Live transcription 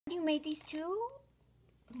You made these too?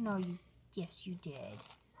 No, you, yes you did.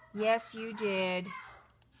 Yes you did.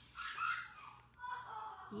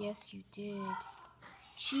 Yes you did.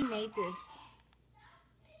 She made this.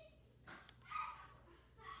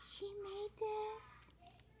 She made this?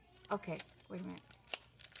 Okay, wait a minute.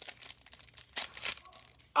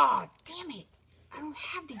 Oh, damn it. I don't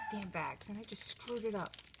have these damn bags and I just screwed it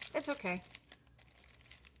up. It's okay.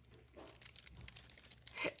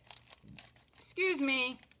 Excuse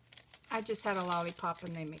me. I just had a lollipop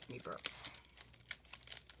and they make me burp.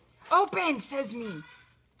 Open, says me.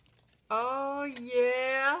 Oh,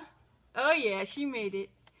 yeah. Oh, yeah, she made it.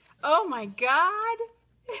 Oh, my God.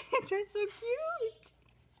 That's so cute.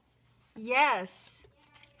 Yes.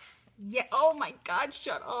 Yeah. Oh, my God,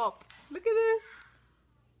 shut up. Look at this.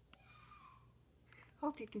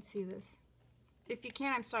 Hope you can see this. If you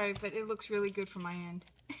can't, I'm sorry, but it looks really good from my end.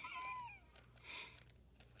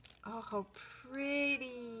 Oh, how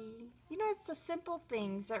pretty. You know, it's the simple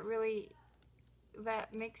things that really,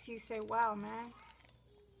 that makes you say, wow, man.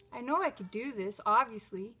 I know I could do this,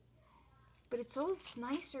 obviously, but it's always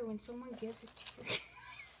nicer when someone gives it to you.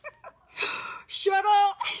 Shut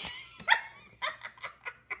up!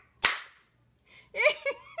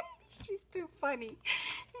 She's too funny.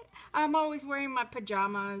 I'm always wearing my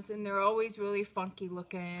pajamas, and they're always really funky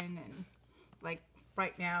looking, and like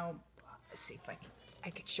right now, let's see if I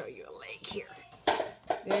could show you a leg here.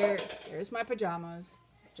 There's my pajamas.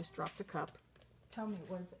 I just dropped a cup. Tell me, it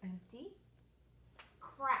was empty?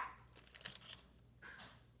 Crap.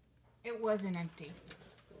 It wasn't empty.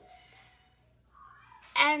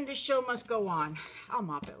 And the show must go on. I'll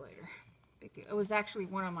mop it later. It was actually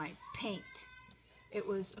one of my paint. It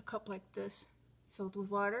was a cup like this, filled with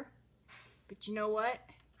water. But you know what?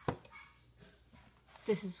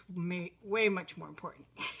 This is way much more important.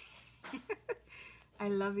 I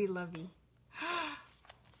lovey.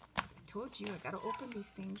 I told you, I gotta open these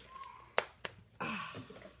things.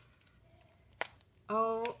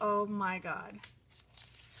 Oh my God.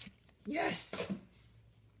 Yes.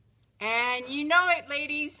 And you know it,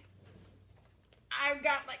 ladies. I've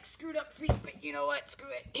got like screwed up feet, but you know what? Screw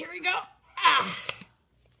it. Here we go.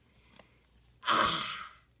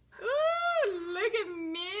 Ooh, look at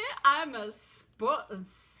me. I'm a sport of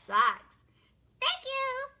socks. Thank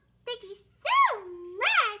you. Thank you so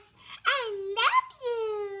much. I love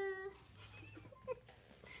you.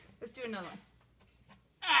 Let's do another one.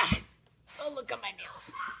 Don't look at my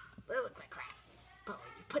nails. They look like crap. But when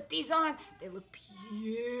you put these on, they look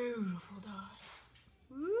beautiful, darling.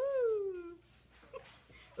 Ooh.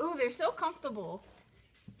 Ooh, they're so comfortable.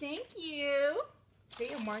 Thank you.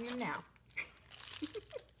 See, I'm wearing them now.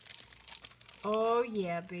 Oh,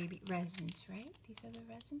 yeah, baby. Resins, right? These are the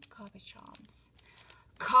resins? Cabochons.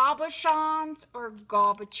 Cabochons or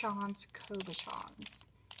garbachons? Cabochons.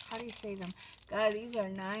 How do you say them? God, these are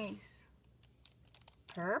nice.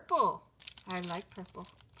 Purple. I like purple.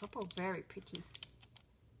 Purple, very pretty.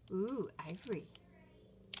 Ooh, ivory.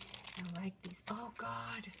 I like these. Oh,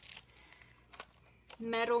 God.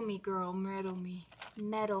 Metal me, girl. Metal me.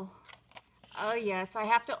 Metal. Oh, yes. I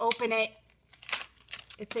have to open it.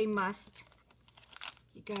 It's a must.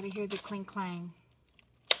 You gotta hear the clink clang.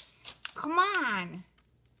 Come on.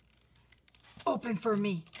 Open for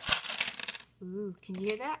me. Ooh, can you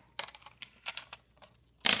hear that?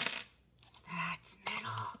 That's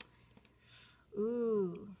metal.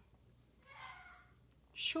 Ooh.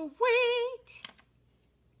 Sweet.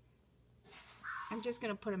 I'm just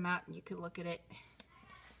gonna put them out and you can look at it.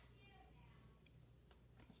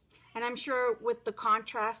 And I'm sure with the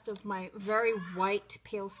contrast of my very white,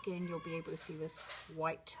 pale skin, you'll be able to see this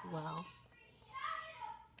white well.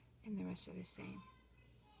 And the rest are the same.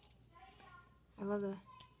 I love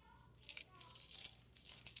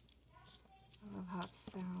how it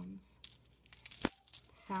sounds.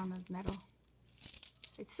 The sound of metal.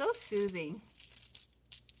 It's so soothing.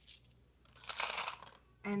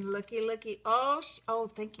 And looky. Oh,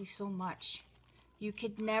 thank you so much. You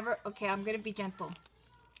could never, okay, I'm gonna be gentle.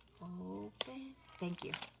 Open. Thank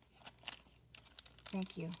you.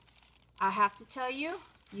 Thank you. I have to tell you,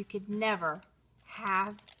 you could never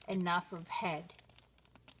have enough of head.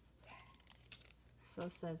 So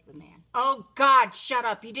says the man. Oh, God, shut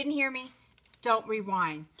up. You didn't hear me? Don't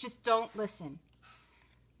rewind. Just don't listen.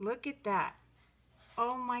 Look at that.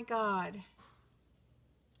 Oh, my God.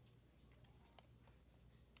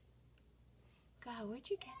 God, where'd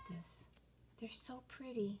you get this? They're so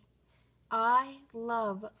pretty. I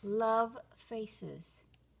love faces.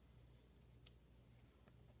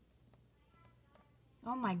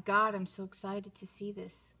 Oh my God, I'm so excited to see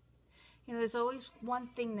this. You know, there's always one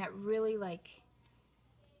thing that really like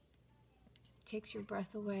takes your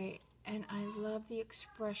breath away. And I love the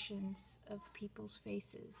expressions of people's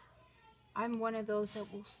faces. I'm one of those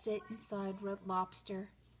that will sit inside Red Lobster.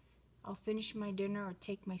 I'll finish my dinner or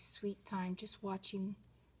take my sweet time just watching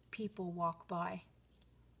people walk by.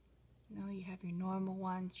 You know, you have your normal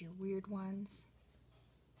ones, your weird ones.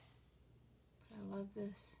 But I love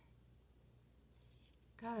this.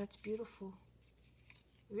 God, that's beautiful.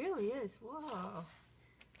 It really is. Whoa.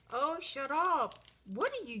 Oh, shut up.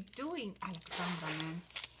 What are you doing, Alexandra, man?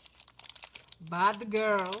 Bad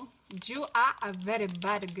girl. You are a very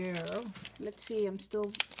bad girl. Let's see, I'm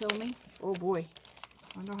still filming. Oh boy.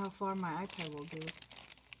 I wonder how far my iPad will do.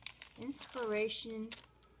 Inspiration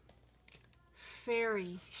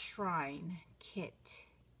Fairy Shrine Kit.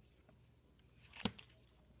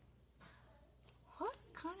 What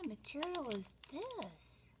kind of material is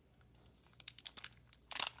this?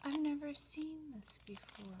 I've never seen this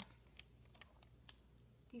before.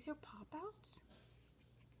 These are pop-outs?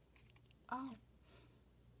 Oh.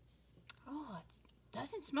 Oh, it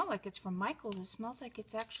doesn't smell like it's from Michael's. It smells like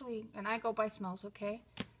it's actually, and I go by smells, okay?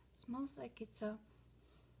 It smells like it's a,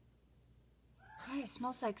 God, it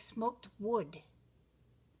smells like smoked wood.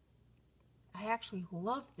 I actually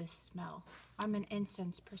love this smell. I'm an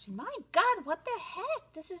incense person. My God, what the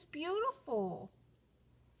heck? This is beautiful.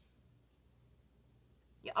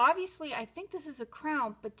 Yeah, obviously, I think this is a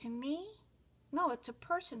crown, but to me, no, it's a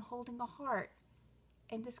person holding a heart.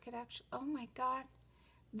 And this could actually, oh my God.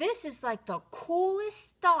 This is like the coolest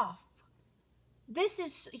stuff. This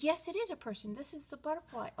is, yes, it is a person. This is the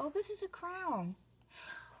butterfly. Oh, this is a crown.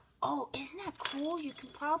 Oh, isn't that cool? You can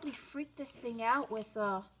probably freak this thing out with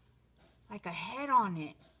like a head on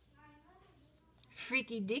it.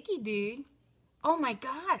 Freaky dicky, dude. Oh my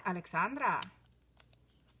God, Alexandra.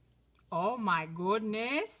 Oh my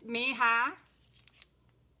goodness, mija.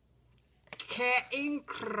 Qué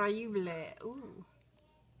increíble. Ooh.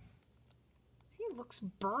 See, it looks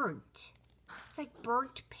burnt. It's like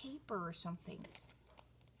burnt paper or something.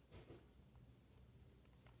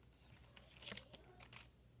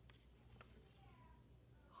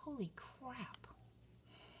 Holy crap.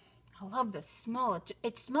 I love the smell.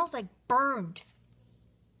 It smells like burnt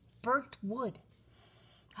wood.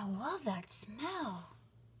 I love that smell.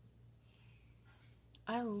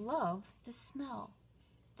 I love the smell.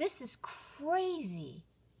 This is crazy.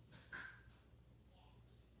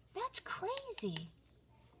 That's crazy.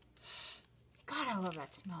 God, I love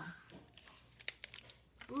that smell.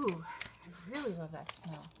 Ooh, I really love that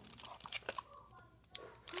smell.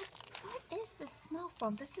 What is the smell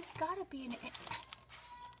from? This has got to be an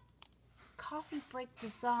coffee break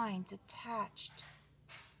designs attached.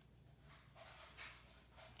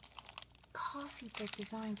 Coffee break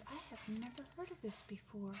designs. I have never heard of this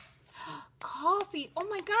before. Coffee. Oh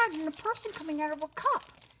my God, and a person coming out of a cup.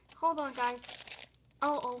 Hold on, guys.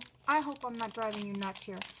 Oh, I hope I'm not driving you nuts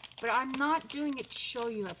here. But I'm not doing it to show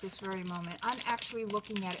you at this very moment. I'm actually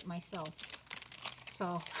looking at it myself.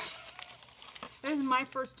 So, this is my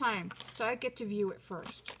first time. So I get to view it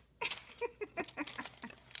first.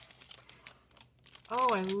 Oh,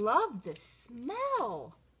 I love the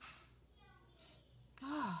smell.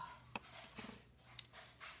 Oh.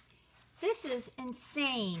 This is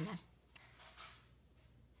insane.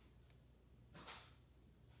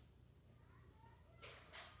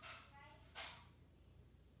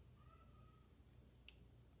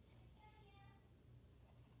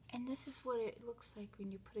 And this is what it looks like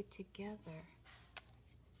when you put it together.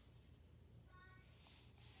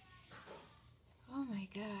 Oh my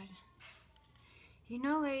God. You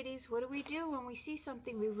know, ladies, what do when we see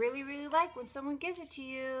something we really, really like when someone gives it to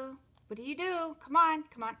you? What do? Come on,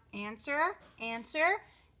 come on. Answer, answer.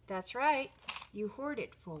 That's right. You hoard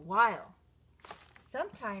it for a while.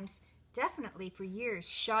 Sometimes, definitely for years.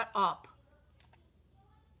 Shut up.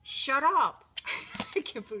 Shut up. I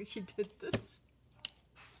can't believe she did this.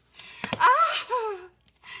 Ah!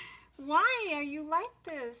 Why are you like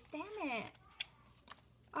this? Damn it.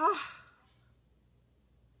 Ah.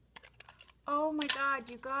 Oh my God,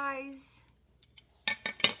 you guys.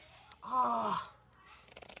 Oh.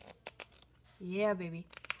 Yeah, baby.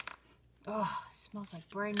 Oh, it smells like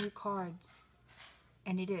brand new cards.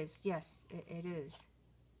 And it is. Yes, it is.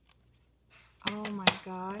 Oh my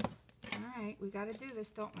God. All right, we got to do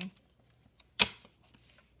this, don't we?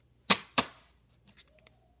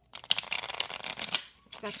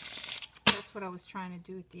 That's what I was trying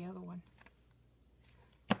to do with the other one.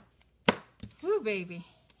 Woo, baby.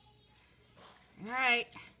 All right.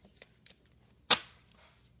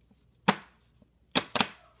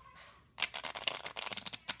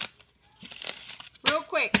 Real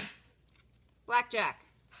quick. Blackjack.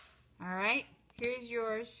 All right. Here's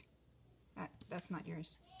yours. that's not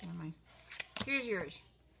yours. Never mind. Here's yours.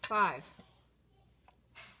 5.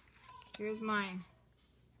 Here's mine.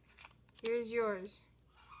 Here's yours.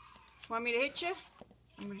 Want me to hit you?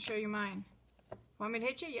 I'm going to show you mine. Want me to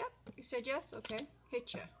hit you? Yep. You said yes? Okay.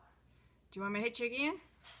 Hit you. Do you want me to hit you again?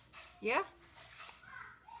 Yeah?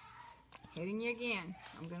 Hitting you again.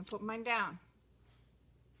 I'm going to put mine down.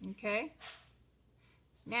 Okay?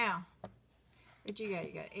 Now, what you got?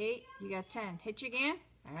 You got 8. You got 10. Hit you again?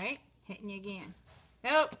 Alright. Hitting you again.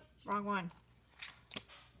 Nope. Wrong one.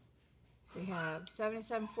 So you have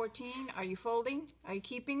 77, 14. Are you folding? Are you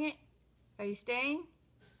keeping it? Are you staying?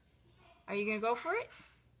 Are you going to go for it?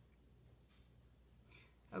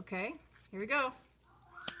 Okay, here we go.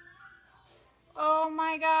 Oh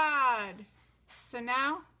my God. So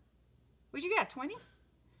now, what'd you got, 20?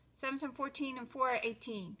 7, 7, 14, and 4 are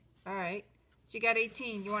 18. All right, so you got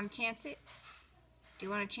 18. You want to chance it? Do you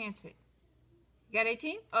want to chance it? You got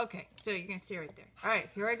 18? Okay, so you're going to stay right there. All right,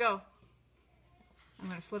 here I go. I'm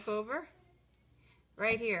going to flip over.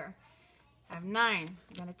 Right here. I have 9.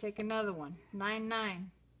 I'm going to take another one. 9,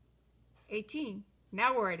 9. 18.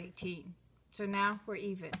 Now we're at 18. So now we're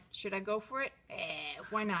even. Should I go for it?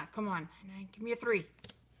 Why not? Come on. 9. Give me a 3.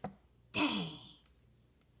 Dang.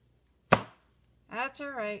 That's all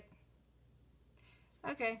right.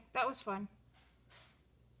 Okay, that was fun.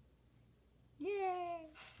 Yay.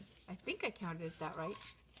 I think I counted that right.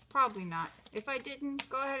 Probably not. If I didn't,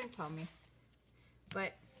 go ahead and tell me.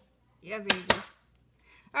 But, yeah, baby.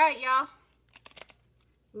 All right, y'all.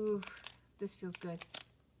 Ooh, this feels good.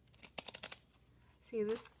 See,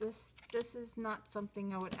 this is not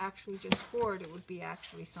something I would actually just hoard. It would be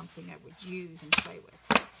actually something I would use and play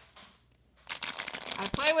with. I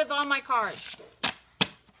play with all my cards.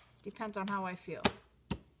 Depends on how I feel.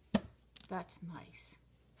 That's nice.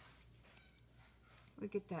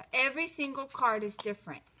 Look at that. Every single card is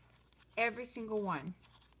different. Every single one.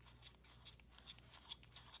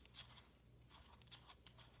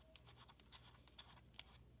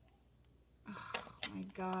 Oh my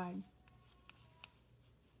God.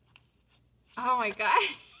 Oh my God.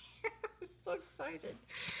 I'm so excited.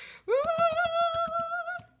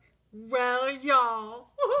 Well, y'all.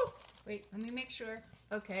 Wait, let me make sure.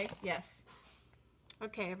 Okay, yes.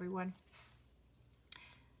 Okay, everyone.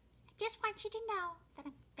 I just want you to know that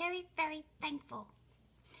I'm very, very thankful.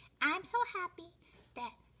 I'm so happy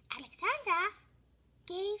that Alexandra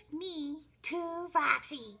gave me to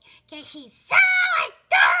Roxy because she's so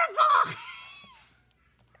adorable.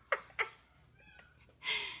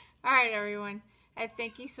 All right, everyone. I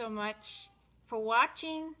thank you so much for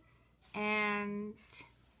watching, and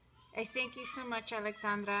I thank you so much,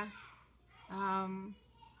 Alexandra.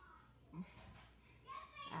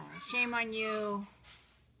 Shame on you.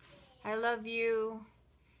 I love you,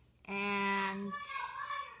 and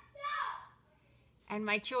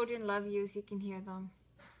my children love you, as you can hear them.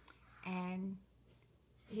 And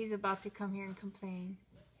he's about to come here and complain.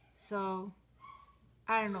 So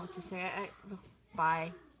I don't know what to say.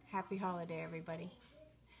 Bye. Happy holiday, everybody.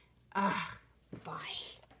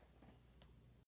 Bye.